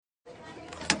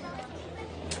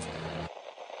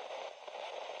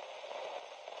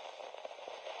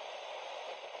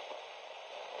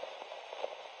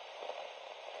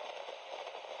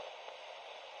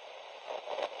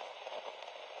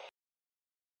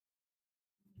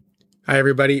Hi,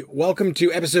 everybody. Welcome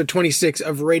to episode 26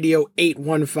 of Radio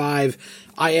 815.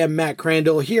 I am Matt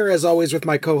Crandall, here as always with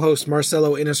my co-host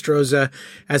Marcelo Inostroza,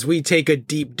 as we take a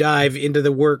deep dive into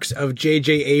the works of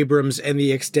J.J. Abrams and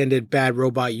the extended Bad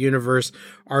Robot universe.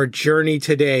 Our journey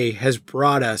today has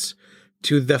brought us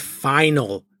to the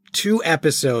final 2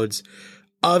 episodes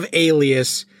of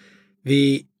Alias,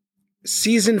 the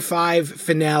season 5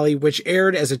 finale, which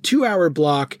aired as a 2-hour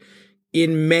block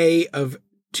in May of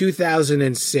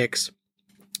 2006.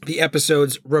 The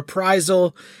episodes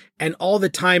Reprisal and All the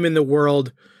Time in the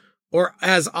World, or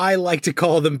as I like to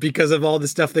call them because of all the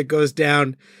stuff that goes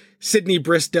down, Sydney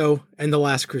Bristow and The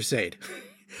Last Crusade.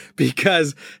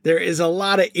 Because there is a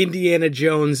lot of Indiana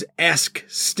Jones-esque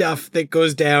stuff that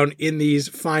goes down in these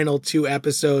final 2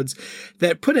 episodes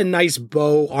that put a nice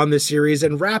bow on the series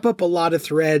and wrap up a lot of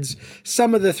threads.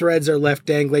 Some of the threads are left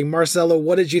dangling. Marcelo,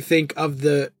 what did you think of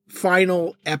the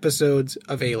final episodes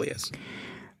of Alias?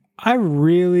 I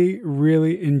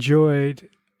really enjoyed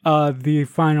the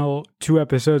final 2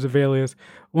 episodes of Alias.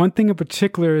 One thing in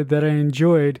particular that I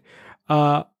enjoyed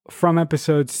from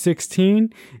episode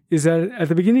 16 is that at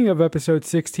the beginning of episode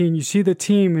 16, you see the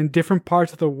team in different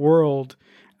parts of the world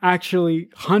actually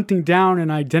hunting down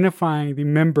and identifying the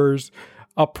members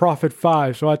of Prophet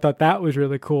 5. So I thought that was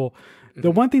really cool. Mm-hmm.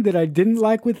 The one thing that I didn't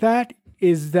like with that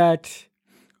is that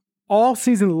all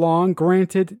season long,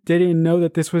 granted, they didn't know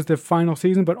that this was the final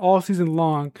season, but all season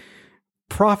long,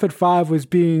 Prophet 5 was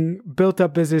being built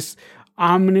up as this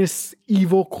ominous,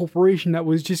 evil corporation that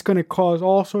was just going to cause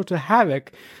all sorts of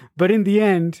havoc. But in the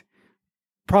end,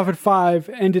 Prophet 5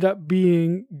 ended up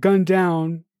being gunned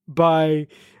down by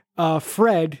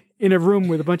Fred in a room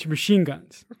with a bunch of machine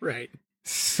guns. Right.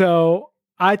 So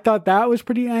I thought that was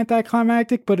pretty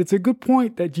anticlimactic, but it's a good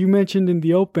point that you mentioned in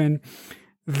the open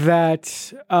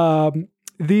that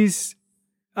these,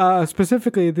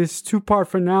 specifically this 2-part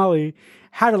finale,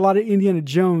 had a lot of Indiana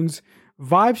Jones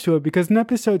vibes to it, because in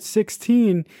episode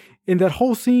 16, in that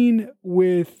whole scene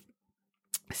with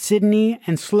Sydney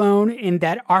and Sloane in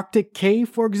that Arctic cave,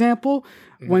 for example,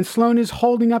 when Sloane is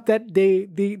holding up that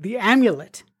the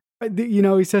amulet,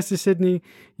 he says to Sydney,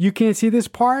 "You can't see this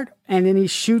part," and then he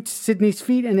shoots Sydney's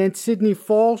feet, and then Sydney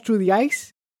falls through the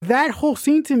ice. That whole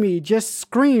scene to me just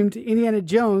screamed Indiana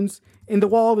Jones in the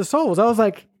Wall of the Souls. I was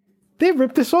like, they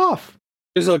ripped this off.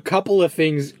 There's a couple of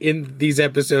things in these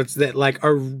episodes that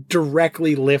are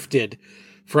directly lifted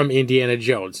from Indiana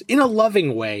Jones in a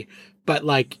loving way, but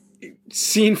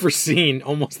scene for scene,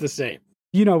 almost the same.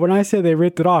 When I say they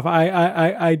ripped it off,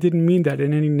 I didn't mean that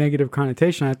in any negative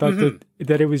connotation. I thought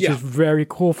that it was just very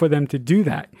cool for them to do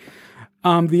that.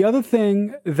 The other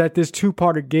thing that this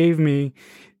 2-parter gave me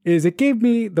is it gave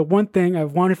me the one thing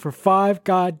I've wanted for 5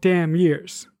 goddamn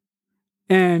years.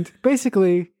 And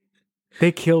basically,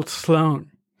 they killed Sloane.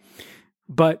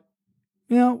 But,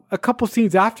 a couple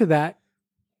scenes after that,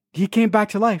 he came back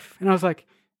to life. And I was like,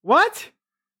 what?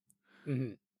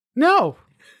 Mm-hmm. No,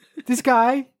 this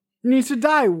guy needs to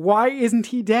die. Why isn't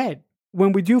he dead?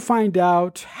 When we do find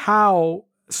out how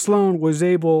Sloane was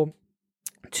able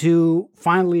to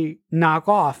finally knock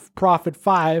off Prophet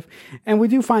 5, and we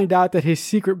do find out that his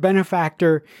secret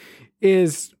benefactor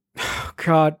is,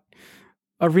 Irina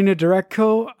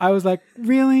Directko. I was like,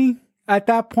 really? At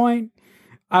that point,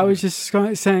 I was just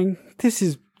saying, this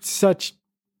is such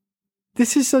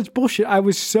bullshit. I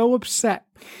was so upset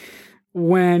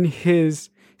when his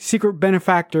secret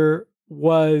benefactor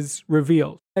was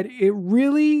revealed. It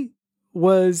really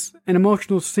was an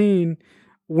emotional scene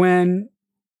when,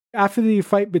 after the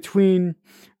fight between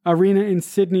Irina and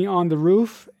Sydney on the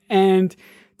roof, and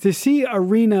to see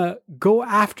Irina go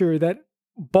after that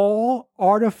ball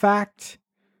artifact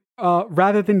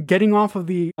rather than getting off of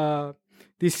the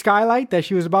skylight that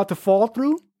she was about to fall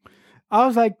through, I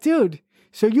was like, dude,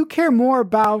 so you care more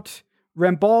about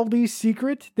Rambaldi's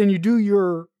secret than you do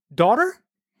your daughter?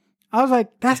 I was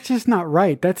like, that's just not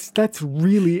right. That's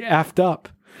really effed up.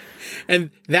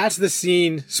 And that's the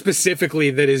scene specifically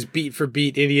that is beat for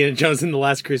beat Indiana Jones and the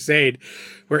Last Crusade,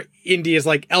 where Indy is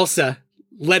like, Elsa,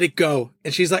 let it go.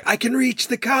 And she's like, I can reach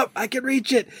the cup. I can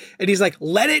reach it. And he's like,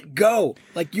 let it go.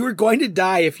 You are going to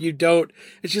die if you don't.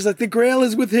 And she's like, the Grail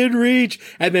is within reach.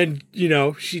 And then,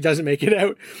 she doesn't make it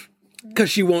out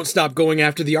because she won't stop going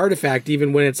after the artifact,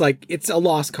 even when it's a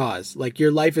lost cause.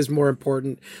 Your life is more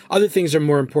important. Other things are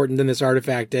more important than this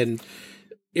artifact. And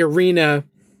Irina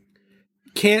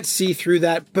can't see through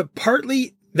that, but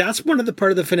partly that's one of the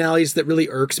part of the finales that really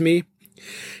irks me,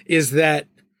 is that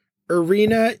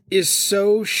Irina is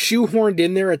so shoehorned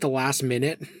in there at the last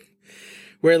minute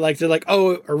where like they're like,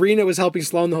 oh, Arena was helping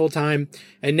Sloane the whole time,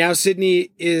 and now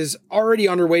Sydney is already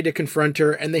on her way to confront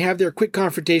her, and they have their quick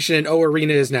confrontation, and oh,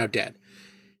 Arena is now dead.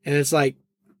 And it's like,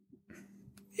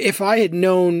 if I had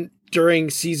known during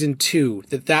season 2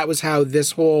 that that was how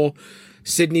this whole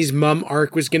Sydney's mom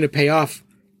arc was going to pay off,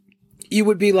 you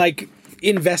would be like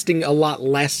investing a lot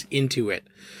less into it,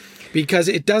 because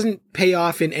it doesn't pay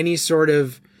off in any sort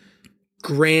of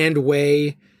grand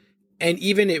way. And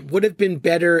even it would have been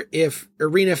better if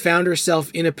Irina found herself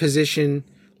in a position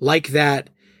like that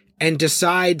and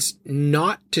decides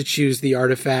not to choose the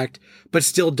artifact, but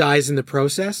still dies in the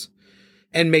process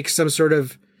and makes some sort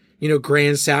of,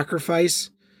 grand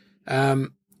sacrifice.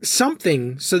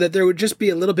 Something so that there would just be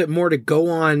a little bit more to go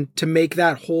on to make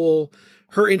that whole,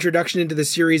 her introduction into the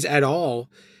series at all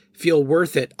feel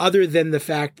worth it, other than the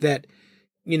fact that,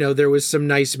 there was some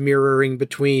nice mirroring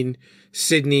between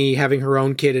Sydney having her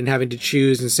own kid and having to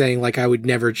choose and saying, like, I would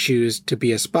never choose to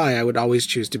be a spy. I would always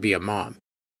choose to be a mom.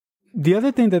 The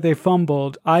other thing that they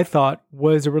fumbled, I thought,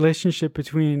 was a relationship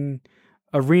between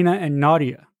Irina and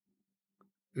Nadia.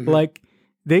 Mm-hmm. Like,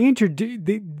 they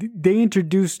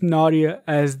introduced Nadia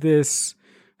as this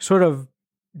sort of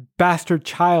bastard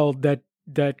child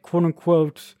that quote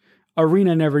unquote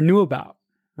Irina never knew about,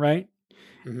 right?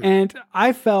 Mm-hmm. And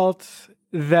I felt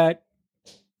that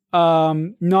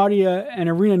Nadia and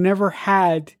Irina never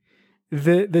had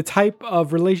the type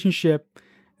of relationship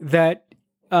that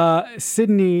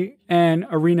Sydney and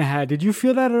Irina had. Did you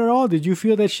feel that at all? Did you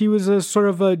feel that she was a sort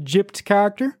of a gypped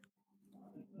character?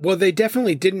 Well, they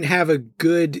definitely didn't have a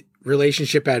good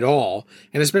relationship at all.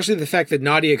 And especially the fact that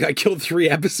Nadia got killed 3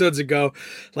 episodes ago,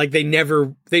 like they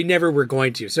never were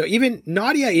going to. So even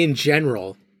Nadia in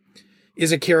general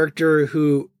is a character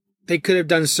who they could have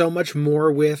done so much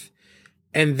more with.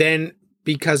 And then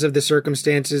because of the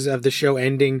circumstances of the show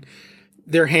ending,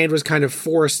 their hand was kind of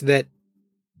forced that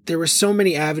there were so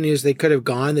many avenues they could have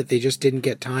gone that they just didn't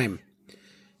get time.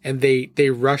 And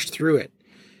they rushed through it.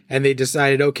 And they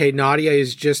decided, okay, Nadia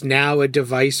is just now a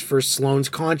device for Sloane's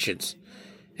conscience.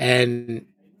 And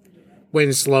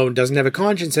when Sloane doesn't have a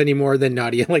conscience anymore, then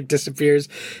Nadia disappears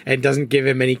and doesn't give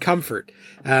him any comfort.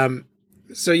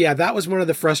 So yeah, that was one of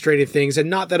the frustrating things. And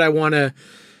not that I want to,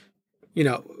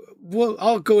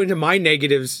 I'll go into my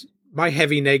negatives, my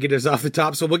heavy negatives off the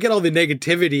top. So we'll get all the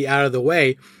negativity out of the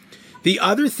way. The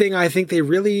other thing I think they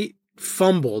really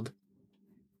fumbled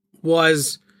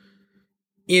was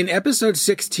in episode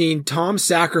 16, Tom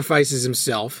sacrifices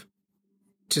himself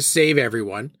to save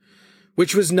everyone,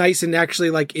 which was nice and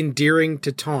actually endearing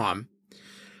to Tom.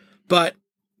 But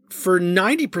for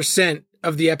 90%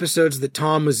 of the episodes that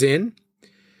Tom was in,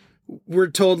 we're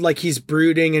told he's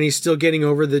brooding and he's still getting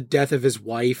over the death of his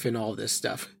wife and all this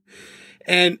stuff.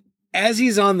 And as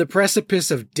he's on the precipice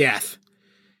of death,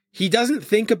 he doesn't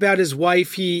think about his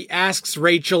wife. He asks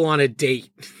Rachel on a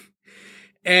date.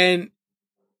 And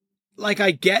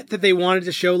I get that they wanted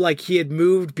to show he had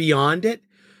moved beyond it,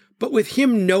 but with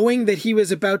him knowing that he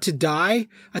was about to die,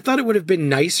 I thought it would have been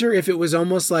nicer if it was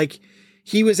almost like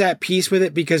he was at peace with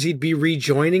it because he'd be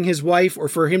rejoining his wife, or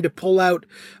for him to pull out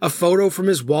a photo from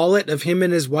his wallet of him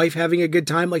and his wife having a good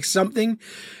time, something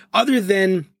other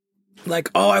than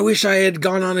oh, I wish I had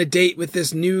gone on a date with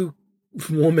this new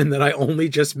woman that I only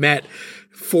just met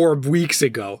 4 weeks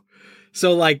ago.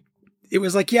 So it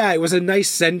was it was a nice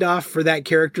send-off for that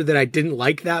character that I didn't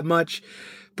like that much.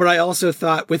 But I also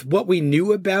thought with what we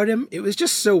knew about him, it was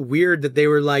just so weird that they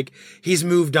were he's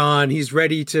moved on. He's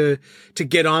ready to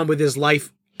get on with his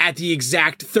life at the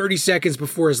exact 30 seconds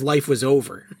before his life was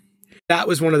over. That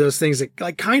was one of those things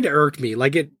that kind of irked me.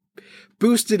 It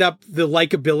boosted up the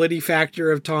likability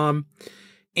factor of Tom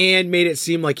and made it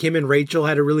seem like him and Rachel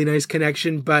had a really nice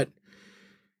connection. But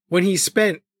when he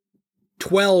spent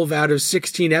 12 out of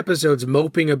 16 episodes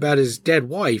moping about his dead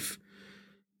wife,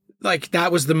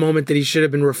 that was the moment that he should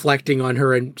have been reflecting on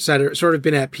her and sort of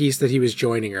been at peace that he was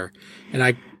joining her. And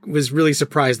I was really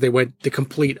surprised they went the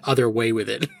complete other way with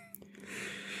it.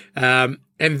 And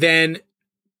then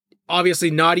obviously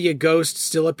Nadia Ghost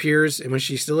still appears. And when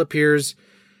she still appears,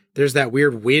 there's that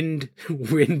weird wind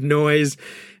noise.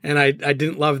 And I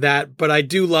didn't love that, but I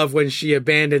do love when she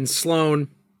abandons Sloane.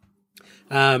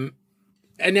 And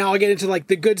now I'll get into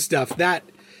the good stuff that,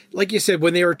 like you said,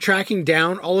 when they were tracking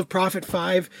down all of Prophet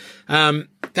 5,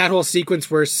 that whole sequence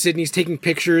where Sydney's taking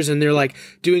pictures and they're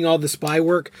doing all the spy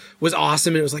work was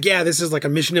awesome. And it was yeah, this is a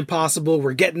Mission Impossible.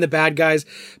 We're getting the bad guys.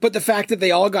 But the fact that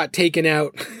they all got taken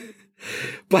out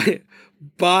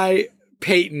by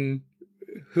Peyton,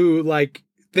 who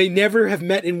they never have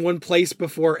met in one place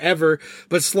before ever,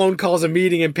 but Sloane calls a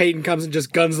meeting and Peyton comes and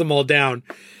just guns them all down.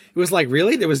 It was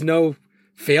really? There was no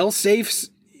fail-safes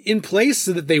in place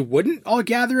so that they wouldn't all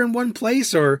gather in one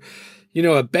place, or,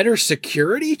 a better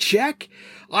security check.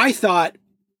 I thought,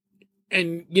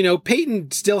 and,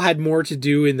 Peyton still had more to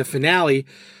do in the finale,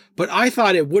 but I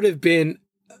thought it would have been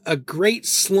a great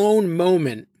Sloane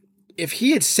moment if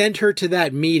he had sent her to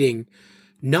that meeting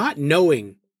not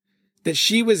knowing that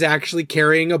she was actually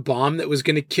carrying a bomb that was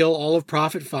going to kill all of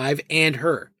Prophet 5 and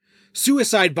her.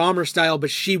 Suicide bomber style,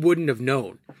 but she wouldn't have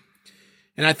known.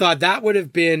 And I thought that would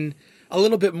have been a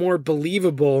little bit more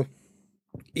believable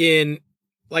in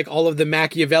like all of the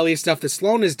Machiavelli stuff that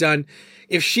Sloane has done.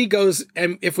 If she goes,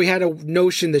 and if we had a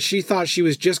notion that she thought she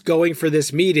was just going for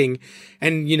this meeting,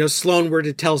 and, Sloane were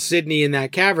to tell Sydney in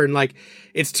that cavern, like,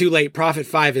 it's too late, Prophet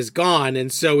 5 is gone,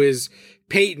 and so is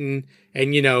Peyton,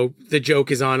 and, the joke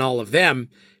is on all of them.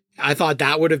 I thought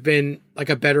that would have been like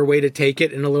a better way to take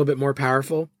it and a little bit more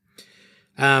powerful.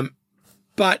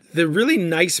 But the really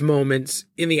nice moments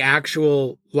in the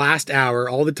actual last hour,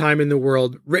 All the Time in the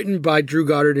World, written by Drew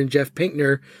Goddard and Jeff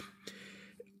Pinkner,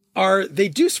 they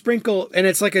do sprinkle, and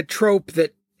it's like a trope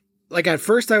that, like, at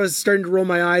first I was starting to roll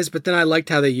my eyes, but then I liked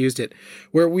how they used it,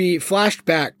 where we flashed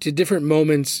back to different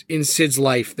moments in Sid's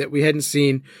life that we hadn't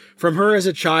seen, from her as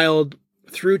a child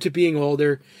through to being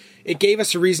older. It gave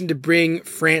us a reason to bring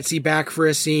Francie back for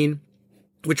a scene,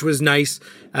 which was nice,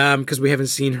 because we haven't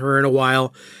seen her in a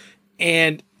while.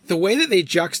 And the way that they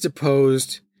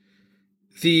juxtaposed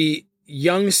the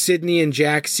young Sydney and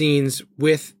Jack scenes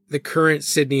with the current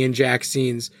Sydney and Jack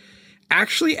scenes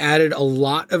actually added a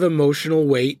lot of emotional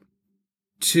weight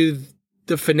to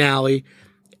the finale,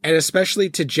 and especially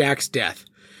to Jack's death,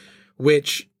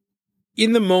 which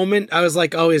in the moment I was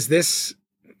like, oh, is this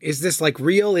like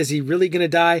real? Is he really going to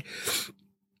die?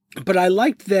 But I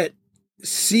liked that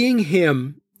seeing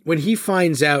him when he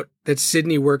finds out that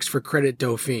Sydney works for Credit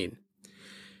Dauphine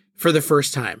for the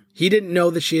first time. He didn't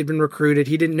know that she had been recruited.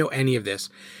 He didn't know any of this.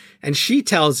 And she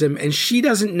tells him, and she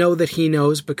doesn't know that he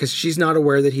knows because she's not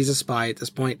aware that he's a spy at this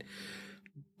point.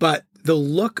 But the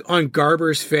look on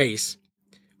Garber's face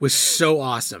was so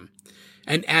awesome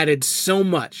and added so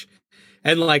much.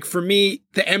 And like, for me,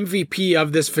 the MVP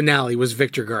of this finale was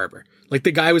Victor Garber. Like,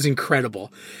 the guy was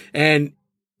incredible. And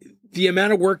the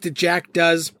amount of work that Jack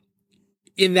does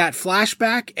in that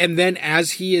flashback, and then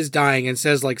as he is dying and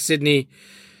says, like, Sydney,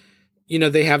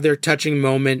 they have their touching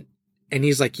moment, and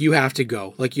he's like, you have to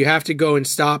go. Like, you have to go and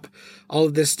stop all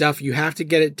of this stuff. You have to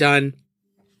get it done.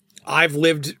 I've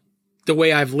lived the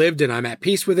way I've lived, and I'm at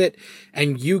peace with it.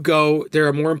 And you go. There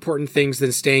are more important things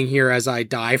than staying here as I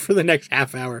die for the next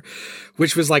half hour,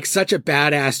 which was like such a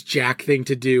badass Jack thing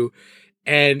to do.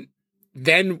 And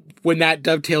then when that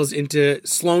dovetails into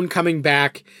Sloane coming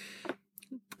back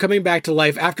to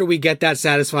life after we get that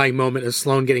satisfying moment of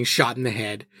Sloane getting shot in the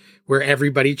head where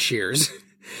everybody cheers.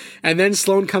 And then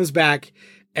Sloane comes back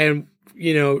and,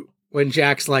 when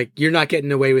Jack's like, you're not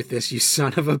getting away with this, you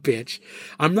son of a bitch.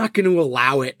 I'm not going to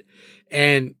allow it.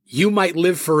 And you might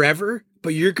live forever,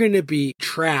 but you're going to be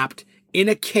trapped in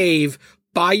a cave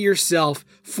by yourself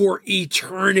for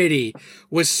eternity,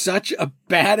 was such a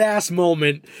badass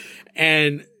moment.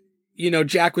 And,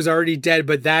 Jack was already dead,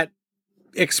 but that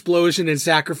explosion and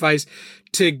sacrifice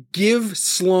to give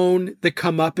Sloane the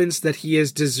comeuppance that he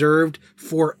has deserved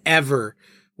forever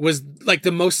was like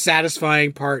the most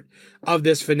satisfying part of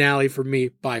this finale for me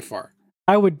by far.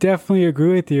 I would definitely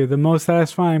agree with you. The most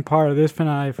satisfying part of this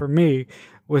finale for me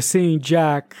was seeing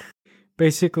Jack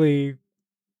basically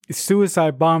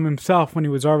suicide bomb himself when he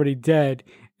was already dead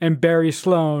and bury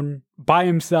Sloane by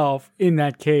himself in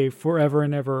that cave forever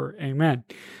and ever. Amen.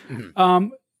 Mm-hmm.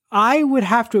 I would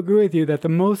have to agree with you that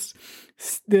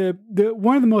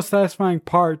one of the most satisfying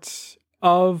parts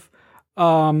of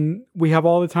We Have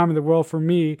All the Time in the World for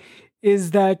me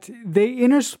is that they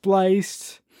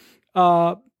interspliced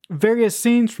various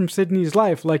scenes from Sydney's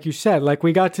life, like you said. Like,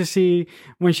 we got to see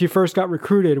when she first got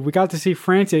recruited. We got to see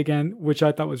Francie again, which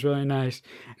I thought was really nice.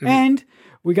 Mm-hmm. And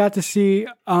we got to see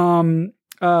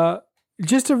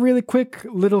just a really quick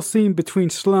little scene between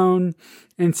Sloane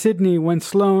and Sydney when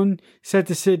Sloane said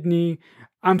to Sydney,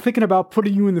 I'm thinking about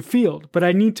putting you in the field, but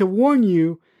I need to warn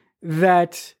you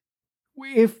that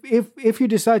if you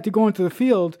decide to go into the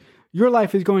field, your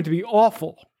life is going to be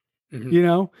awful.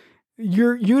 Mm-hmm.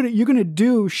 You're going to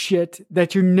do shit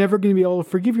that you're never going to be able to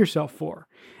forgive yourself for.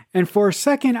 And for a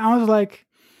second, I was like,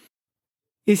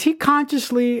 is he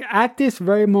consciously, at this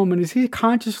very moment, is he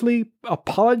consciously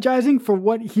apologizing for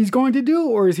what he's going to do?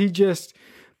 Or is he just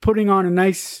putting on a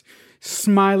nice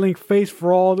smiling face just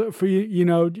for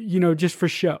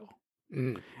show?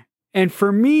 Mm. And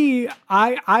for me,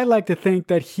 I like to think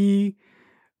that he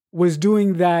was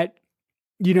doing that,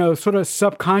 sort of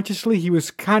subconsciously. He was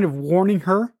kind of warning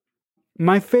her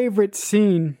my favorite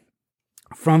scene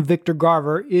from Victor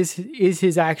Garver is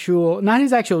his actual, not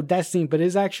his actual death scene, but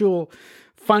his actual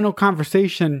final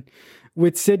conversation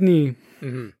with Sydney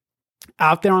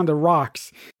out there on the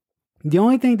rocks. The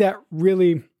only thing that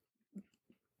really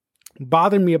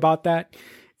bothered me about that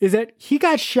is that he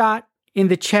got shot in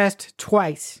the chest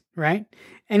twice, right?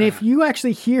 And if you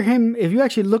actually hear him, if you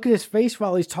actually look at his face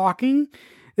while he's talking,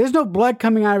 there's no blood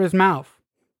coming out of his mouth.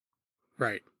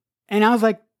 Right. And I was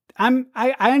like,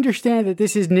 I understand that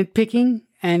this is nitpicking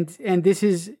and this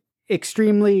is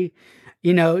extremely,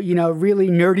 really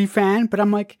nerdy fan, but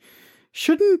I'm like,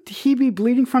 shouldn't he be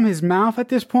bleeding from his mouth at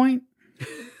this point?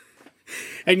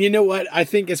 And you know what? I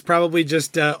think it's probably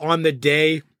just on the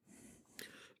day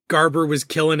Garber was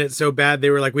killing it so bad, they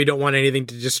were like, we don't want anything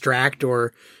to distract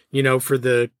or, for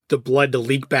the blood to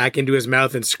leak back into his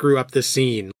mouth and screw up the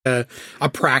scene. A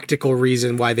practical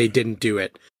reason why they didn't do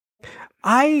it.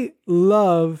 I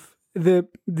love the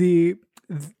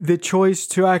choice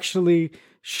to actually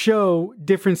show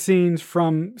different scenes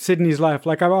from Sydney's life.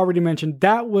 Like I've already mentioned,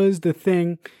 that was the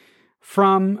thing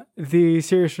from the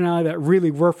series finale that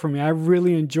really worked for me. I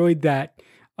really enjoyed that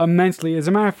immensely. As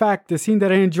a matter of fact, the scene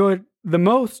that I enjoyed the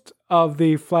most of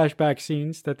the flashback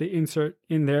scenes that they insert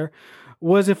in there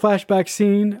was a flashback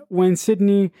scene when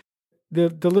Sydney, the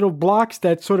little blocks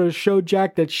that sort of showed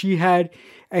Jack that she had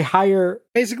a higher...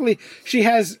 Basically, she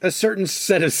has a certain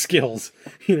set of skills.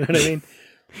 You know what I mean?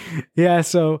 Yeah,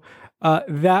 so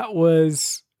that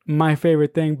was my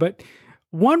favorite thing. But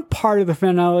one part of the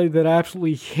finale that I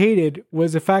absolutely hated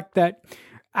was the fact that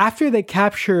after they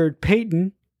captured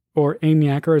Peyton, or Amy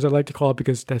Acker, as I like to call it,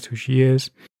 because that's who she is.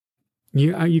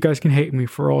 You guys can hate me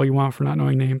for all you want for not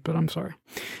knowing names, but I'm sorry.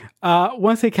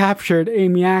 Once they captured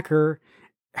Amy Acker,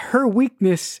 her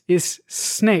weakness is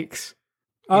snakes.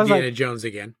 I was Indiana like, Jones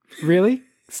again. Really?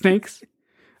 Snakes?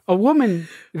 A woman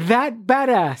that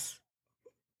badass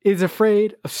is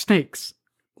afraid of snakes.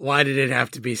 Why did it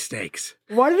have to be snakes?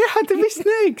 Why did it have to be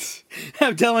snakes?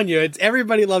 I'm telling you, it's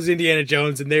everybody loves Indiana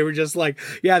Jones, and they were just like,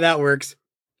 yeah, that works.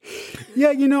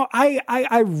 Yeah,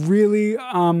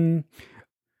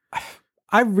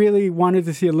 I really wanted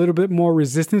to see a little bit more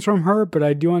resistance from her, but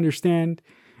I do understand,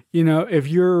 if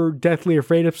you're deathly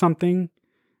afraid of something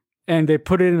and they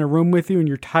put it in a room with you and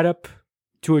you're tied up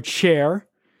to a chair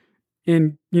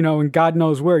in God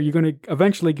knows where, you're going to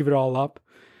eventually give it all up.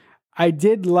 I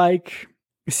did like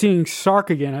seeing Sark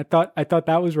again. I thought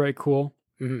that was very cool.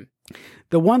 Mm-hmm.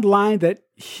 The one line that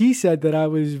he said that I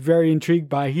was very intrigued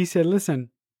by, he said, listen,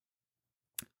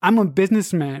 I'm a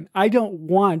businessman. I don't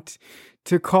want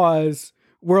to cause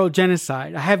world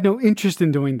genocide. I have no interest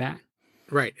in doing that.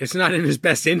 Right. It's not in his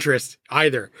best interest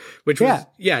either, which was,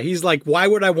 he's like, why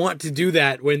would I want to do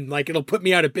that when it'll put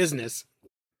me out of business?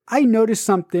 I noticed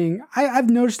something. I've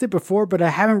noticed it before, but I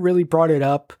haven't really brought it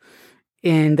up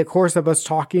in the course of us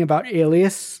talking about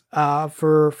Alias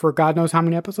for God knows how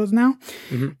many episodes now.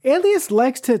 Mm-hmm. Alias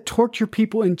likes to torture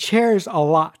people in chairs a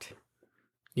lot.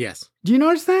 Yes. Do you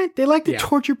notice that? They like to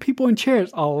torture people in chairs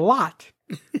a lot.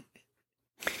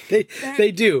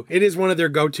 They do. It is one of their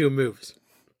go-to moves.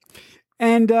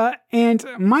 And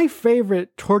my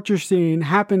favorite torture scene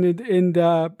happened in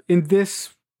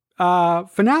this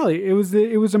finale. It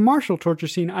was a Marshall torture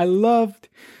scene. I loved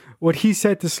what he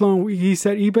said to Sloan.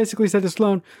 He basically said to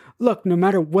Sloan, "Look, no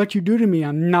matter what you do to me, I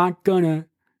am not gonna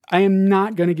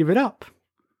give it up.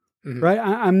 Mm-hmm. Right?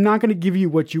 I'm not gonna give you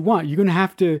what you want. You're gonna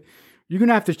have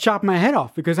to chop my head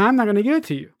off because I'm not gonna give it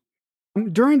to you."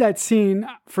 During that scene,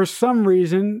 for some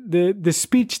reason, the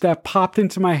speech that popped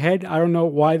into my head, I don't know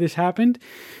why this happened,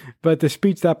 but the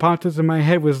speech that popped into my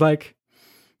head was like,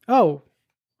 oh,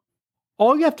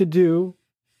 all you have to do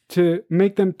to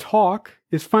make them talk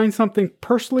is find something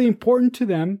personally important to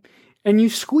them and you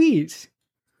squeeze.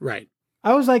 Right.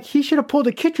 I was like, he should have pulled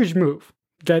a Kittredge move.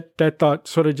 That thought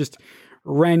sort of just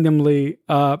randomly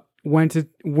went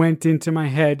into my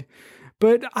head.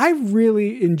 But I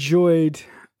really enjoyed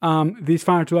these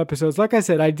final two episodes. Like I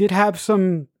said, I did have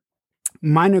some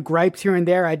minor gripes here and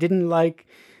there. I didn't like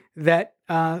that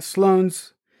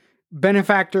Sloane's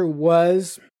benefactor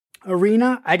was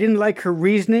Irina. I didn't like her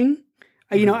reasoning.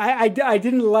 I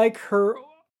didn't like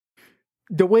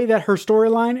the way that her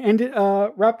storyline ended,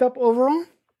 wrapped up overall.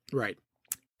 Right.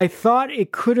 I thought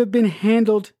it could have been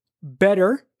handled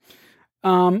better.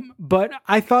 But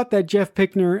I thought that Jeff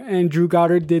Pickner and Drew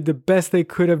Goddard did the best they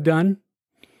could have done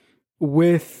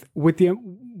with what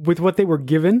they were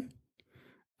given.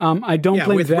 I don't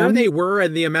blame with them. Where they were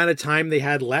and the amount of time they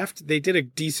had left, they did a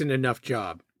decent enough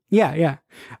job. Yeah.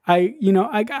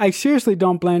 I seriously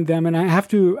don't blame them, and I have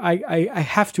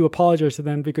to apologize to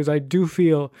them because I do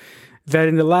feel that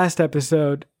in the last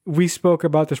episode we spoke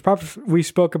about this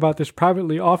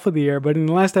privately off of the air, but in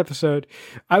the last episode,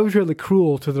 I was really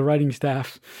cruel to the writing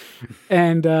staff.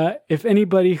 And if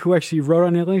anybody who actually wrote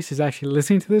on Alias is actually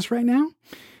listening to this right now,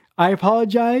 I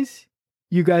apologize.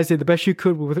 You guys did the best you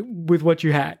could with what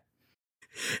you had.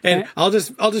 And I'll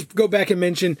just go back and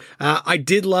mention I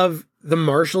did love the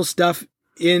Marshall stuff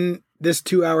in this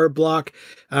 2-hour block,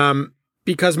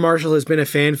 because Marshall has been a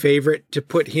fan favorite, to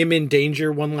put him in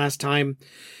danger one last time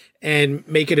and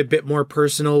make it a bit more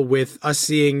personal with us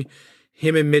seeing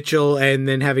him and Mitchell, and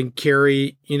then having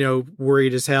Carrie,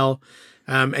 worried as hell,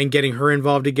 and getting her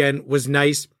involved again was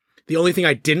nice. The only thing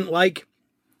I didn't like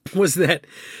was that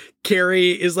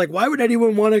Carrie is like, why would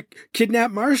anyone want to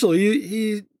kidnap Marshall?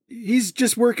 He's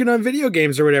just working on video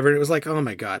games or whatever. And it was like, oh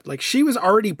my God, like she was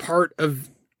already part of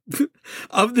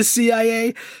the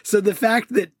CIA. So the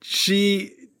fact that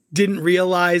she didn't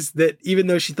realize that, even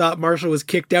though she thought Marshall was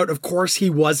kicked out, of course he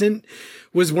wasn't,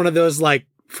 was one of those like,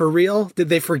 for real? Did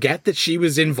they forget that she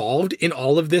was involved in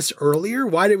all of this earlier?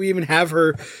 Why did we even have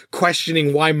her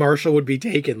questioning why Marshall would be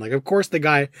taken? Like, of course the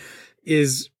guy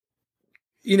is,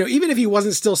 even if he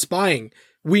wasn't still spying,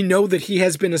 we know that he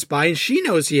has been a spy, and she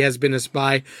knows he has been a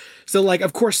spy. So like,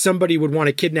 of course somebody would want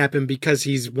to kidnap him because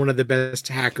he's one of the best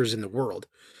hackers in the world.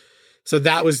 So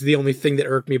that was the only thing that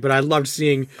irked me, but I loved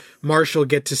seeing Marshall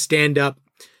get to stand up,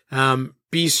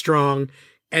 be strong,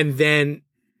 and then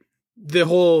the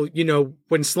whole,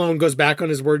 when Sloan goes back on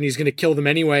his word and he's going to kill them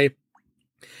anyway,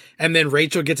 and then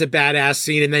Rachel gets a badass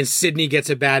scene, and then Sydney gets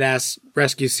a badass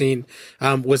rescue scene,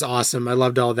 was awesome. I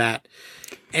loved all that.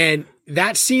 And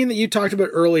that scene that you talked about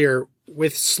earlier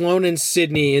with Sloan and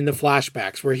Sydney in the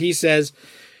flashbacks, where he says,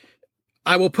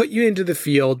 I will put you into the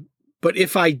field, but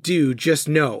if I do, just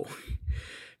know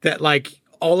that like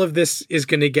all of this is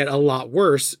going to get a lot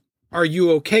worse. Are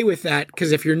you okay with that?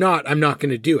 Because if you're not, I'm not going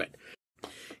to do it.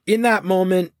 In that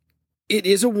moment, it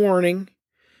is a warning,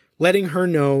 letting her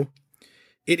know.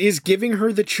 It is giving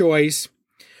her the choice,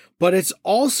 but it's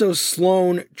also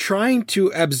Sloan trying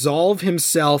to absolve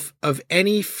himself of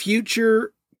any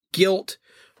future guilt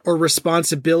or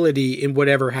responsibility in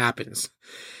whatever happens.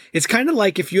 It's kind of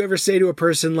like if you ever say to a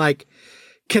person like,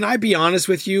 can I be honest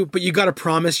with you, but you got to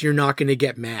promise you're not going to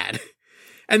get mad.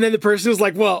 And then the person is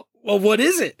like, well, what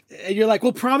is it? And you're like,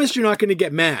 well, promise you're not going to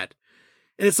get mad.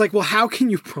 And it's like, well, how can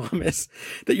you promise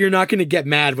that you're not going to get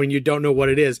mad when you don't know what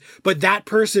it is? But that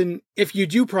person, if you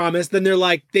do promise, then they're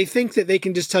like, they think that they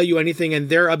can just tell you anything, and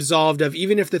they're absolved of,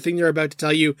 even if the thing they're about to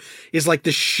tell you is like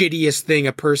the shittiest thing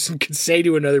a person could say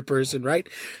to another person, right?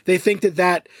 They think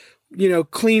that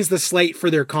cleans the slate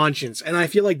for their conscience. And I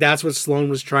feel like that's what Sloan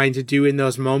was trying to do in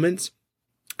those moments,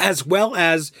 as well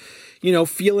as,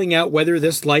 feeling out whether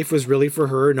this life was really for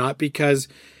her or not, because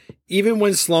even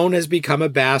when Sloan has become a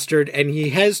bastard and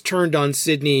he has turned on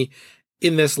Sydney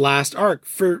in this last arc,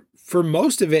 for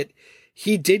most of it,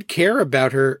 he did care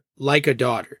about her like a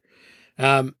daughter.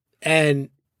 And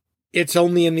it's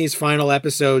only in these final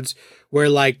episodes where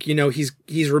like,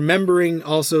 he's remembering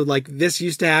also like this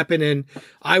used to happen and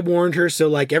I warned her. So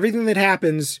like everything that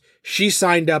happens, she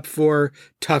signed up for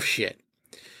tough shit,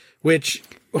 which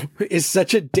is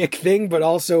such a dick thing, but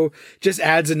also just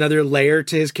adds another layer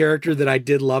to his character that I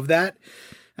did love that.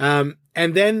 And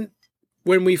then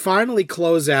when we finally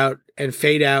close out and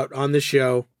fade out on the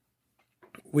show,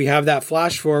 we have that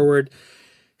flash forward.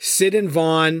 Sid and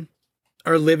Vaughn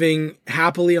are living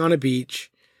happily on a beach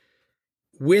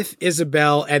with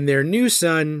Isabel and their new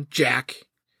son, Jack,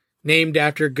 named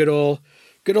after good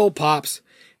old Pops.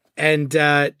 And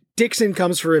Dixon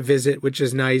comes for a visit, which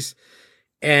is nice.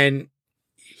 And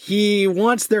he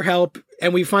wants their help.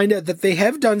 And we find out that they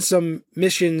have done some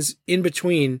missions in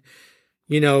between,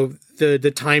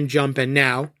 the time jump and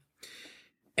now.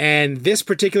 And this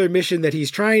particular mission that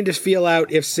he's trying to feel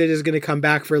out if Sid is going to come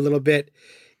back for a little bit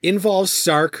involves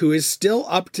Sark, who is still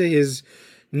up to his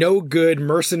no good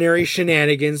mercenary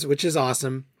shenanigans, which is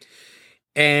awesome.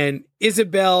 And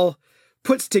Isabel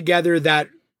puts together that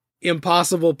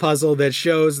impossible puzzle that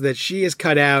shows that she is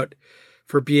cut out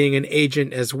for being an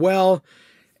agent as well.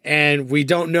 And we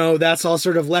don't know, that's all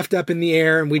sort of left up in the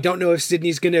air. And we don't know if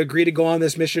Sydney's going to agree to go on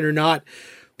this mission or not.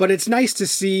 But it's nice to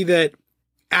see that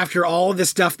after all the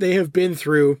stuff they have been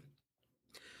through,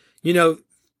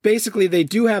 basically they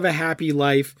do have a happy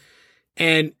life.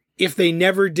 And if they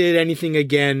never did anything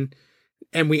again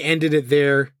and we ended it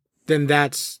there, then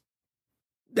that's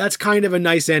kind of a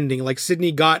nice ending. Like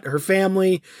Sydney got her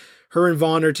family, her and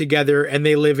Vaughn are together, and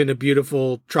they live in a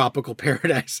beautiful tropical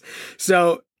paradise.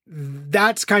 So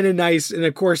that's kind of nice. And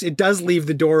of course, it does leave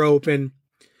the door open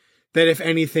that if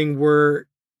anything were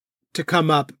to come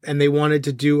up and they wanted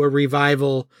to do a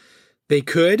revival, they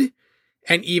could.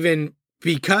 And even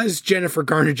because Jennifer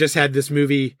Garner just had this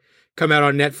movie come out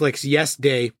on Netflix, Yes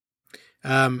Day,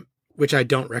 which I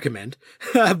don't recommend,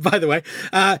 by the way,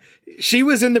 she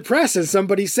was in the press and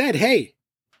somebody said, hey,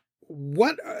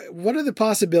 what are the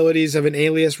possibilities of an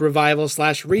Alias revival /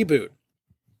 reboot?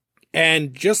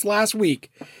 And just last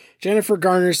week, Jennifer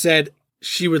Garner said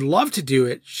she would love to do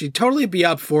it. She'd totally be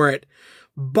up for it,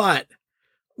 but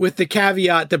with the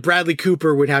caveat that Bradley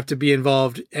Cooper would have to be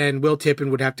involved and Will Tippin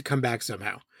would have to come back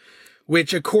somehow,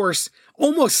 which of course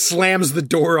almost slams the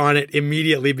door on it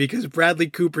immediately because Bradley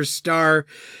Cooper's star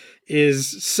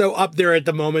is so up there at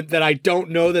the moment that I don't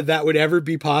know that that would ever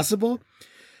be possible.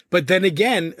 But then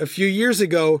again, a few years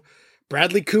ago,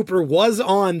 Bradley Cooper was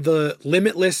on the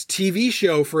Limitless TV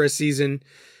show for a season,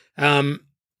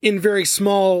 in very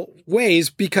small ways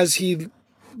because he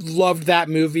loved that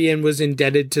movie and was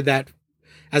indebted to that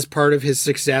as part of his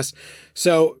success.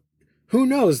 So who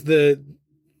knows? The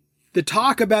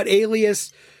talk about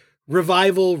Alias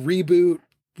revival, reboot,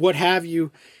 what have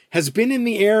you, has been in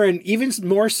the air, and even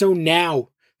more so now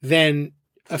than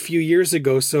a few years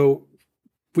ago. So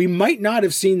we might not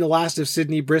have seen the last of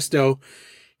Sydney Bristow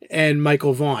and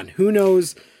Michael Vaughn. Who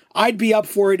knows? I'd be up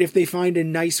for it if they find a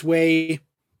nice way.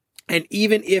 And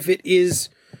even if it is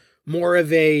more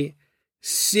of a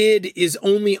Sid is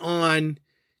only on,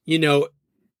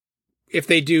 if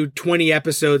they do 20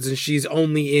 episodes and she's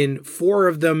only in 4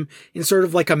 of them in sort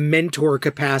of like a mentor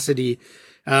capacity.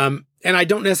 And I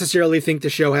don't necessarily think the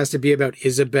show has to be about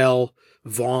Isabel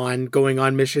Vaughn going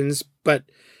on missions, but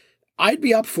I'd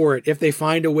be up for it if they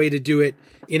find a way to do it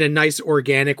in a nice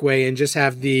organic way and just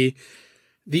have the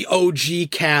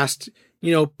OG cast,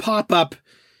 pop up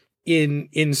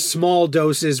in small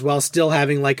doses while still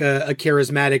having like a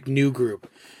charismatic new group.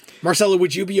 Marcella,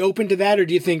 would you be open to that, or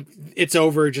do you think it's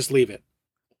over, just leave it?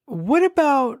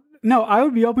 No, I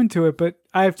would be open to it, but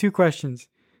I have 2 questions.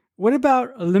 What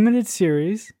about a limited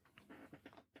series?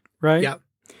 Right? Yeah.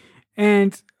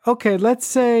 And okay, let's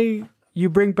say you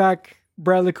bring back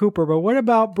Bradley Cooper, but what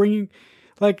about bringing,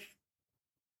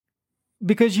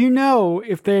 because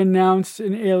if they announce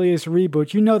an Alias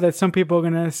reboot, that some people are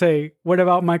going to say, what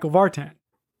about Michael Vartan?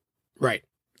 Right.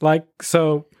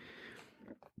 So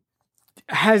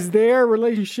has their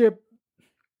relationship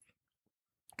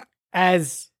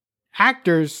as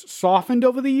actors softened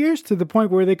over the years to the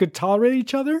point where they could tolerate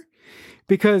each other?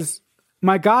 Because,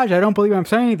 my gosh, I don't believe I'm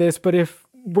saying this, but if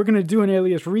we're going to do an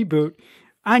Alias reboot,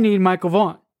 I need Michael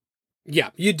Vaughn. Yeah,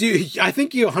 you do. I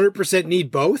think you 100%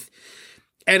 need both.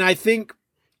 And I think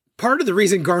part of the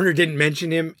reason Garner didn't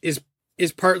mention him is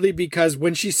partly because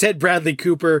when she said Bradley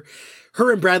Cooper,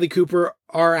 her and Bradley Cooper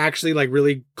are actually like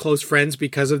really close friends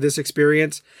because of this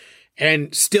experience.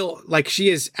 And still, she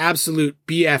is absolute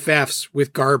BFFs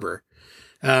with Garber,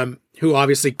 who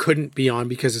obviously couldn't be on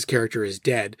because his character is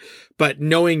dead. But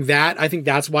knowing that, I think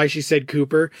that's why she said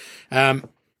Cooper. And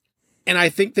I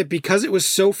think that because it was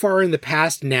so far in the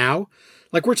past now,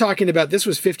 we're talking about, this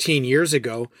was 15 years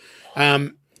ago,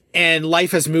 and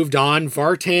life has moved on.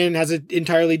 Vartan has an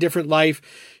entirely different life.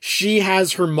 She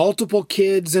has her multiple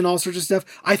kids and all sorts of stuff.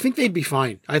 I think they'd be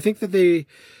fine. I think that they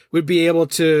would be able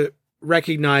to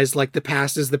recognize the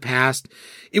past is the past.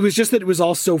 It was just that it was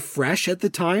all so fresh at the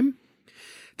time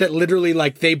that literally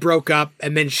they broke up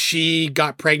and then she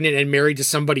got pregnant and married to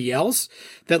somebody else,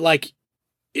 that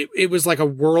it was like a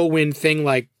whirlwind thing,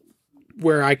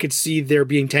 where I could see there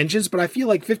being tensions. But I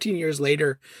feel 15 years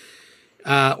later,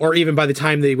 or even by the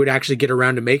time they would actually get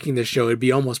around to making this show, it'd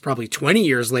be almost probably 20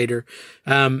 years later.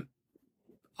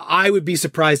 I would be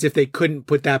surprised if they couldn't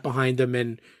put that behind them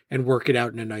and work it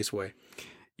out in a nice way.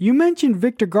 You mentioned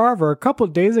Victor Garver. A couple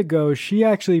of days ago, she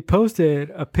actually posted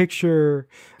a picture.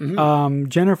 Mm-hmm.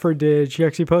 Jennifer did. She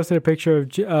actually posted a picture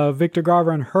of Victor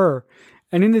Garver and her.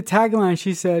 And in the tagline,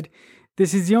 she said,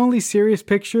 "This is the only serious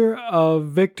picture of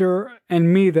Victor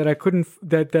and me that I couldn't,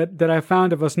 that I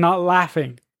found of us not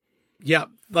laughing." Yeah.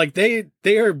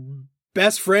 They are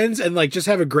best friends and just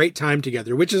have a great time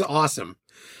together, which is awesome.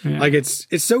 Yeah.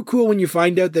 It's so cool when you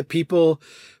find out that people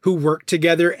who work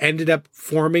together ended up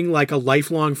forming a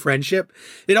lifelong friendship.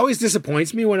 It always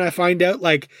disappoints me when I find out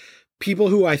people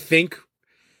who I think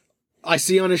I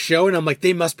see on a show and I'm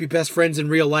they must be best friends in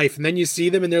real life. And then you see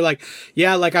them and they're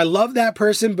yeah, I love that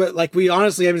person, but we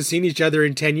honestly haven't seen each other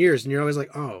in 10 years. And you're always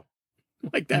oh,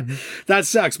 that, mm-hmm. That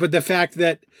sucks. But the fact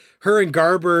that her and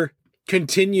Garber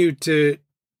continue to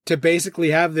basically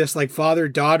have this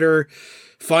father-daughter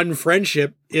fun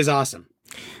friendship is awesome.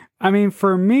 I mean,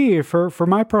 for me, for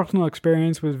my personal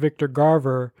experience with Victor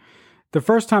Garver, the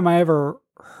first time I ever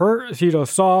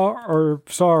saw or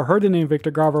heard the name Victor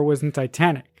Garver was in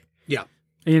Titanic. Yeah.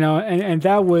 And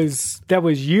that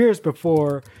was years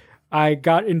before I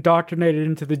got indoctrinated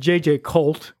into the JJ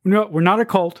cult. No, we're not a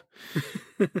cult,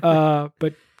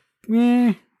 but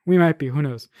we might be. Who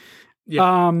knows?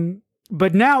 Yeah.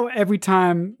 But now every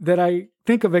time that I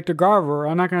think of Victor Garver,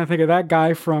 I'm not going to think of that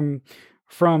guy from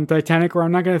Titanic, or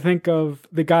I'm not going to think of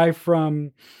the guy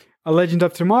from A Legend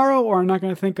of Tomorrow, or I'm not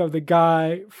going to think of the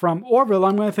guy from Orville.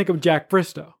 I'm going to think of Jack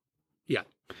Bristow. Yeah.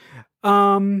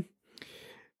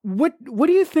 What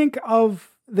do you think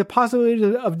of the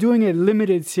possibility of doing a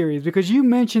limited series? Because you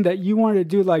mentioned that you wanted to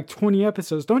do like 20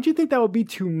 episodes. Don't you think that would be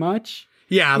too much?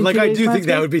 Yeah, like I do think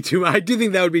that would be too much. I do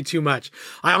think that would be too much.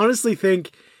 I honestly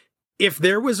think if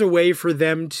there was a way for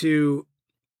them to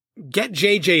get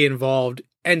JJ involved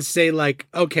and say like,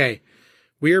 okay,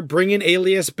 we're bringing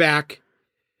Alias back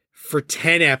for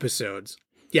 10 episodes.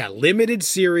 Yeah, limited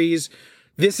series.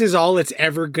 This is all it's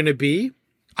ever going to be.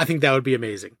 I think that would be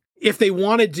amazing. If they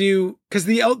want to do, because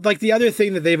the other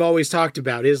thing that they've always talked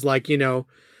about is like,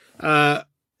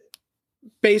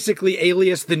 basically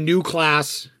Alias, the new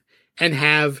class, and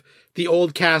have the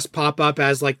old cast pop up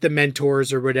as like the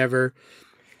mentors or whatever.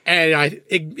 And I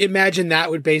imagine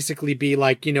that would basically be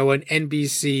like, an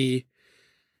NBC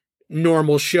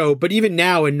normal show. But even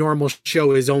now, a normal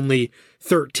show is only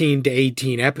 13 to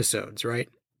 18 episodes, right?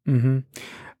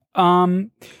 Mm-hmm.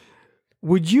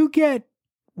 Would you get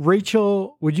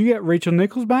Rachel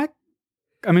Nichols back?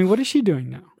 I mean, what is she doing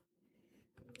now?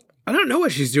 I don't know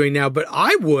what she's doing now, but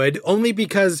I would, only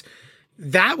because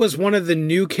that was one of the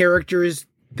new characters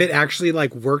that actually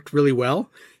like worked really well.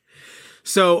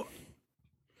 So,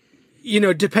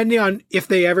 depending on if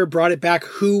they ever brought it back,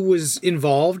 who was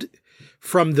involved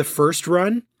from the first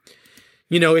run,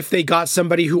 if they got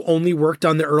somebody who only worked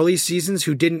on the early seasons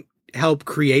who didn't help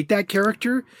create that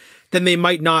character, then they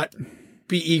might not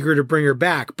be eager to bring her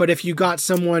back. But if you got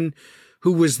someone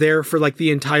who was there for like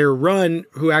the entire run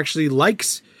who actually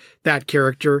likes that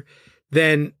character,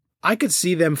 then I could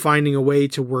see them finding a way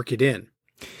to work it in.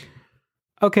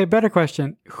 Okay, better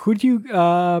question. Who do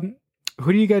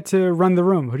you get to run the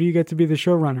room? Who do you get to be the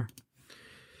showrunner?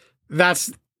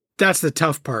 That's the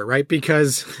tough part, right?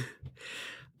 Because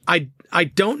I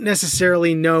don't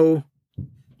necessarily know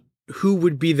who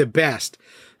would be the best.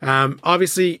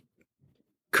 Obviously,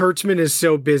 Kurtzman is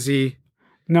so busy.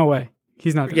 No way.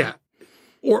 He's not. Yeah.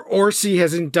 Or Orsi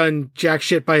hasn't done jack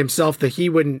shit by himself that he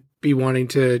wouldn't be wanting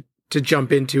to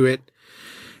jump into it.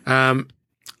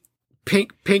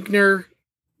 Pinkner,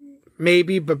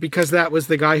 maybe, but because that was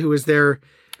the guy who was there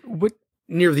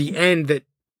near the end that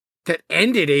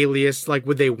ended Alias, like,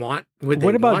 would they want him?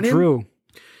 What about Drew?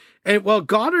 And well,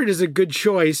 Goddard is a good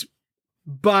choice,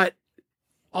 but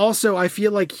also I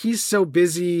feel like he's so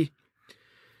busy.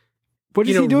 What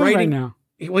is he doing right now?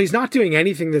 Well, he's not doing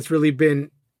anything that's really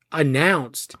been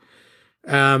announced.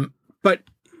 But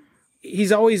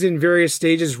he's always in various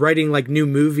stages writing like new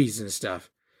movies and stuff.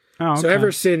 Oh, okay. So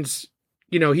ever since,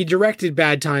 he directed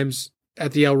Bad Times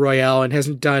at the El Royale and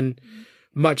hasn't done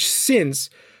much since,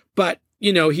 but,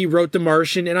 he wrote The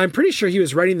Martian, and I'm pretty sure he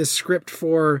was writing the script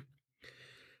for,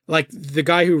 like, the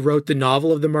guy who wrote the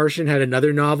novel of The Martian had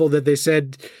another novel that they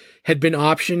said had been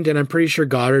optioned, and I'm pretty sure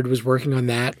Goddard was working on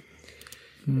that.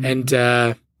 And,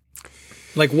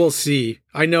 we'll see.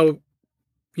 I know,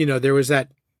 there was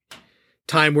that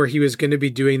time where he was going to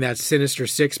be doing that Sinister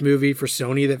Six movie for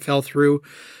Sony that fell through,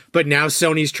 but now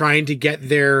Sony's trying to get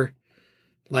their,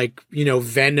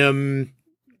 Venom,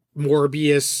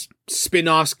 Morbius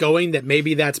spin-offs going, that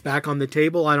maybe that's back on the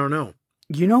table. I don't know.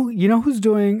 You know who's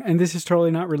doing, and this is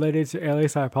totally not related to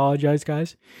Alias, I apologize,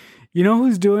 guys. You know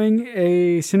who's doing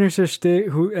a Sinister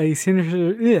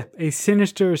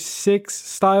Six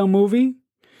style movie?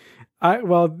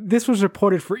 This was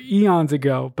reported for eons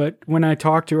ago, but when I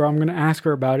talked to her, I'm going to ask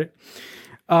her about it.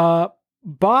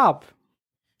 Bob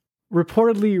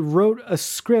reportedly wrote a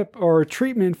script or a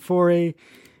treatment for a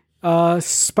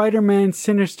Spider-Man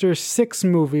Sinister Six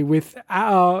movie.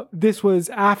 This was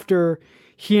after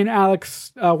he and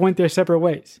Alex went their separate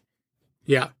ways.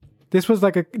 Yeah, this was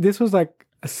like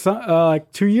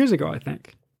 2 years ago, I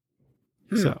think.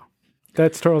 So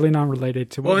that's totally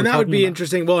non-related to what. Well, and that would be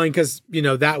interesting. Well, and because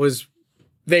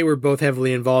they were both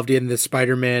heavily involved in the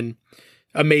Spider-Man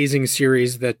Amazing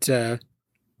series that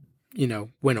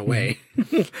went away.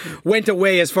 Went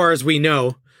away as far as we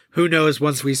know. Who knows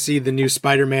once we see the new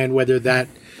Spider-Man whether that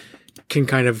can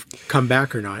kind of come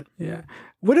back or not. Yeah.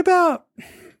 What about?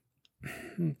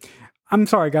 I'm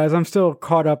sorry, guys. I'm still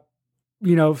caught up.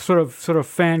 Sort of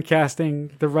fan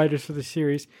casting the writers for the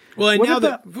series. Well,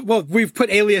 and we've put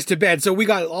Alias to bed, so we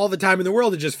got all the time in the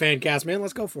world to just fan cast, man.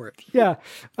 Let's go for it. Yeah.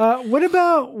 What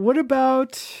about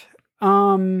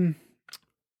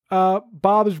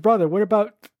Bob's brother? What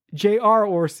about J.R.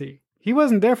 Orsi? He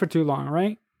wasn't there for too long,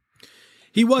 right?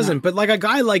 He wasn't, but like a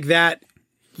guy like that,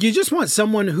 you just want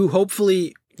someone who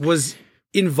hopefully was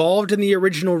involved in the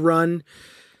original run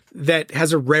that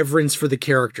has a reverence for the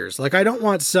characters. Like, I don't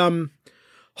want some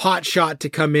hot shot to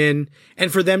come in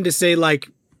and for them to say, like,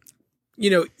 you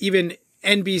know, even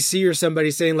NBC or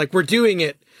somebody saying, like, we're doing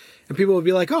it. And people will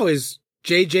be like, oh, is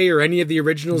JJ or any of the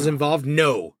originals involved?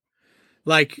 No.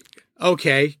 Like,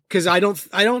 okay. Because I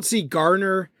don't see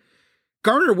Garner.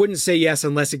 Garner wouldn't say yes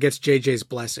unless it gets JJ's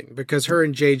blessing, because her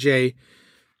and JJ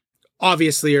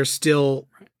obviously are still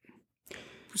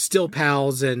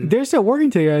pals, and they're still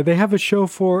working together. They have a show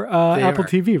for Apple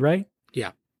TV, right?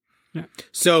 Yeah.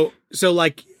 So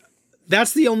like,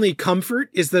 that's the only comfort,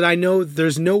 is that I know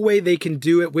there's no way they can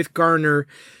do it with Garner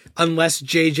unless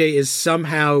JJ is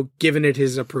somehow given it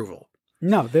his approval.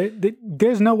 No,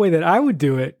 there's no way that I would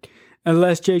do it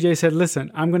unless JJ said,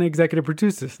 listen, I'm going to executive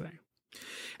produce this thing.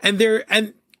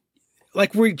 And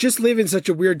like, we just live in such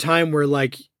a weird time where,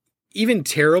 like, even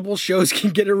terrible shows can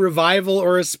get a revival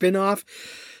or a spinoff.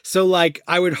 So, like,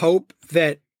 I would hope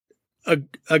that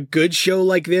a good show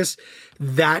like this,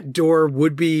 that door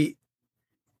would be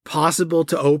possible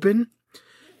to open,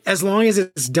 as long as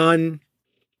it's done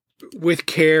with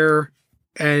care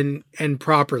and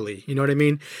properly. You know what I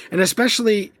mean? And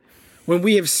especially when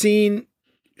we have seen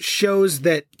shows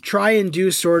that try and do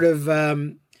sort of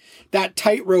that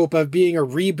tightrope of being a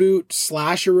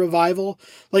reboot / a revival,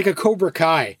 like a Cobra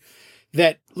Kai,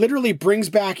 that literally brings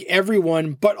back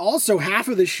everyone, but also half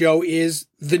of the show is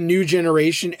the new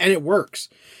generation, and it works.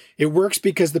 It works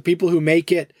because the people who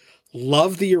make it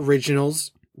love the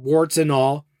originals, warts and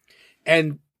all,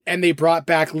 and they brought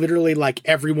back literally like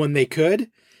everyone they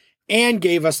could, and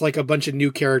gave us like a bunch of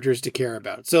new characters to care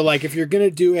about. So like, if you're going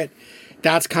to do it,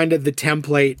 that's kind of the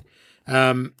template.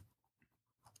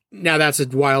 Now that's a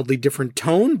wildly different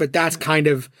tone, but that's kind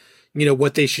of, you know,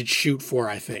 what they should shoot for,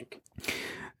 I think.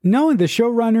 No, the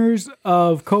showrunners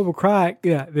of Cobra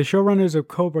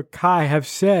Kai have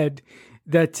said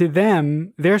that to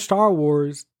them, their Star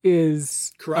Wars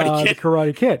is the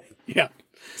Karate Kid. Yeah.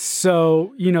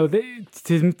 So, you know,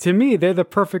 to me, they're the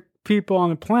perfect people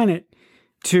on the planet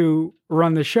to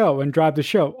run the show and drive the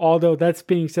show. Although that's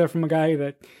being said from a guy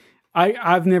that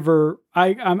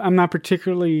I'm not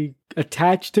particularly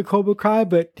attached to Cobra Kai,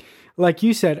 but like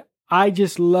you said, I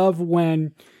just love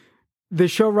when the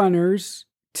showrunners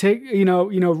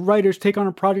writers take on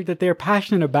a project that they're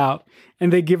passionate about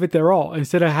and they give it their all,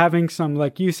 instead of having some,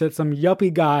 like you said, some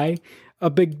yuppie guy, a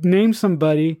big name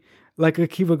somebody like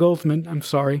Akiva Goldsman, I'm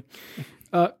sorry,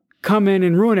 come in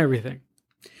and ruin everything.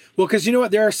 Well, because you know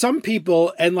what? There are some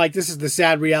people, and like, this is the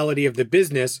sad reality of the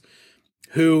business,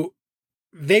 who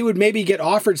they would maybe get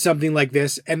offered something like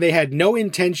this and they had no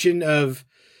intention of,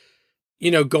 you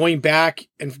know, going back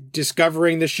and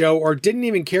discovering the show, or didn't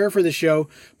even care for the show.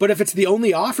 But if it's the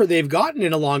only offer they've gotten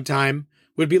in a long time,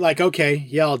 would be like, okay,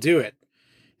 yeah, I'll do it.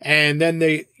 And then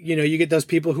you get those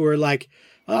people who are like,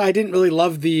 oh, I didn't really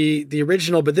love the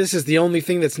original, but this is the only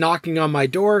thing that's knocking on my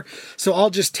door, so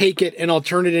I'll just take it and I'll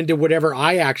turn it into whatever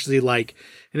I actually like.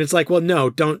 And it's like, well,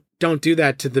 no, don't do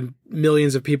that to the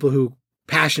millions of people who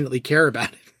passionately care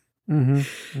about it. Mm-hmm,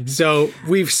 mm-hmm. So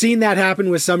we've seen that happen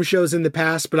with some shows in the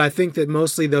past, but I think that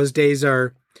mostly those days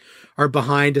are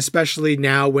behind, especially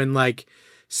now when like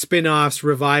spin-offs,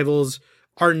 revivals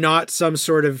are not some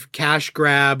sort of cash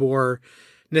grab or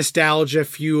nostalgia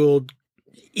fueled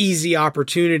easy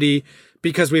opportunity,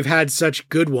 because we've had such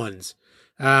good ones,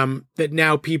 that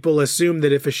now people assume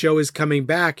that if a show is coming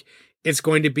back, it's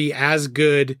going to be as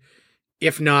good,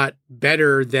 if not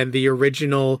better, than the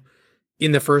original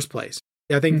in the first place.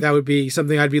 I think that would be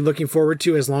something I'd be looking forward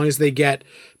to, as long as they get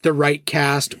the right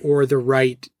cast or the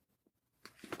right,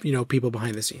 people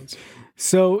behind the scenes.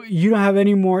 So you don't have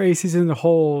any more aces in the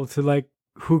hole to like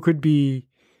who could be,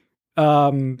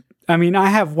 I mean, I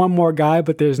have one more guy,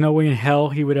 but there's no way in hell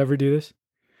he would ever do this.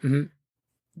 Mm-hmm.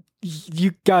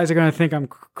 You guys are going to think I'm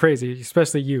crazy,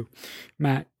 especially you,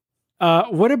 Matt.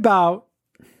 What about,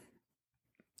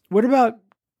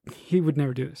 he would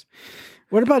never do this.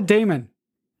 What about Damon?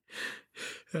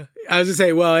 I was gonna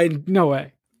say, well, no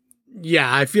way.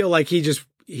 Yeah, I feel like he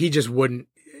just wouldn't.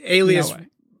 Alias, no,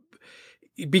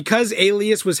 because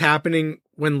Alias was happening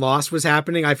when Lost was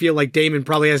happening, I feel like Damon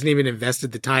probably hasn't even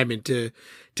invested the time into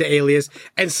Alias.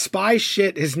 And spy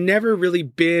shit has never really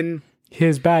been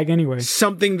his bag anyway.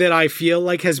 Something that I feel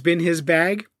like has been his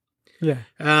bag. Yeah.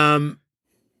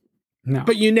 No.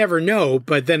 But you never know.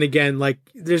 But then again, like,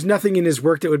 there's nothing in his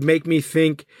work that would make me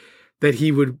think that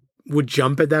he would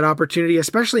jump at that opportunity,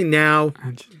 especially now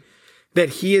that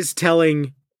he is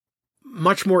telling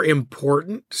much more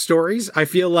important stories. I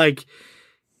feel like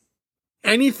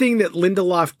anything that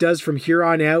Lindelof does from here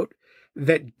on out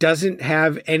that doesn't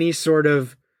have any sort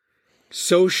of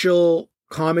social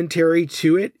commentary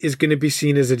to it is going to be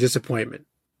seen as a disappointment.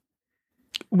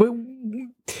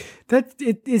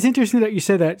 It's interesting that you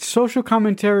said that social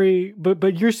commentary,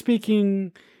 but you're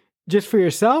speaking just for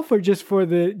yourself or just for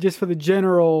the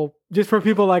general, just for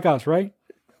people like us, right?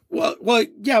 Well,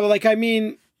 yeah. Well, like, I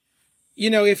mean,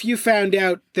 if you found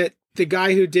out that the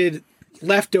guy who did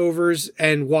Leftovers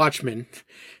and Watchmen,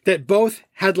 that both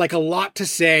had like a lot to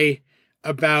say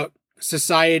about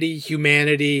society,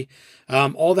 humanity,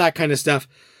 all that kind of stuff,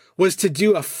 was to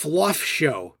do a fluff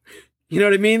show. You know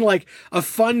what I mean? Like a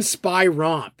fun spy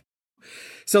romp.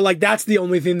 So like, that's the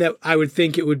only thing that I would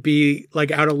think it would be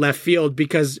like out of left field,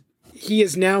 because he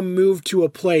has now moved to a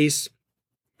place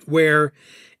where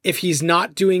if he's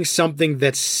not doing something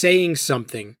that's saying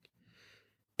something,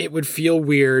 it would feel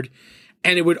weird.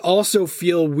 And it would also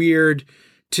feel weird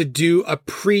to do a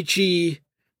preachy,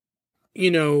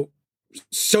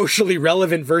 socially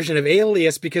relevant version of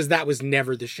Alias, because that was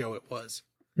never the show it was.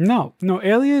 No,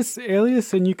 Alias,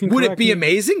 and you can. Would it be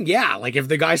amazing? Yeah. Like if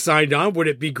the guy signed on, would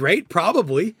it be great?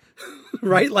 Probably.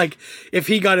 Right? Like if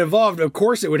he got involved, of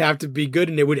course it would have to be good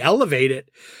and it would elevate it.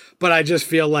 But I just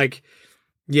feel like,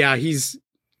 yeah, he's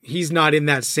not in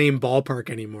that same ballpark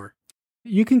anymore.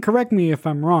 You can correct me if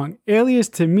I'm wrong. Alias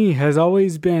to me has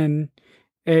always been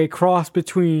a cross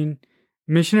between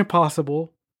Mission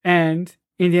Impossible and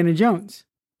Indiana Jones.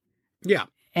 Yeah.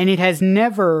 And it has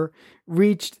never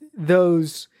reached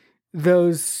those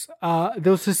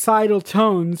societal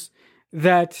tones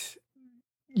that,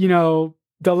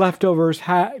 the Leftovers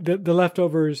the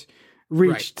Leftovers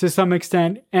reached, right, to some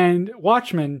extent, and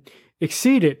Watchmen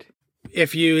exceeded.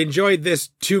 If you enjoyed this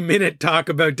 2-minute talk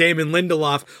about Damon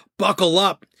Lindelof, buckle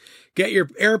up, get your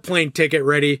airplane ticket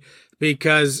ready,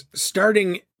 because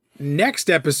starting next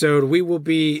episode, we will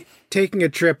be taking a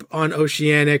trip on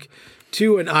Oceanic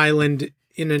to an island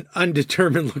in an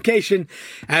undetermined location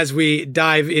as we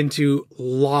dive into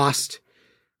Lost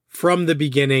from the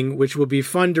beginning, which will be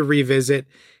fun to revisit.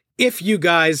 If you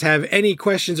guys have any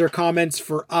questions or comments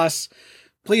for us,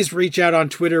 please reach out on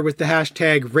Twitter with the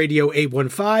hashtag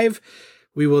Radio815.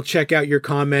 We will check out your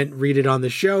comment, read it on the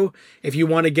show. If you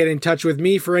want to get in touch with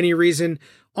me for any reason,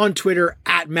 on Twitter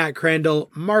at Matt Crandall.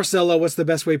 Marcelo, what's the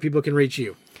best way people can reach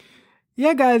you?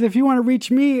 Yeah, guys, if you want to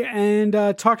reach me and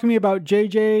talk to me about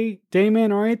JJ,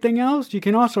 Damon, or anything else, you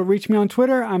can also reach me on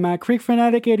Twitter. I'm at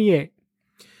CreekFanatic88.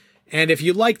 And if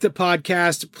you like the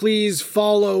podcast, please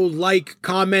follow, like,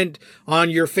 comment on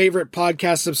your favorite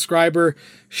podcast subscriber,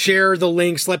 share the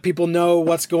links, let people know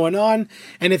what's going on.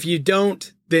 And if you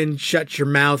don't, then shut your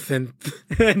mouth and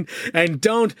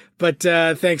don't. But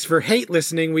thanks for hate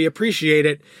listening. We appreciate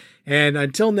it. And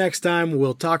until next time,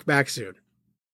 we'll talk back soon.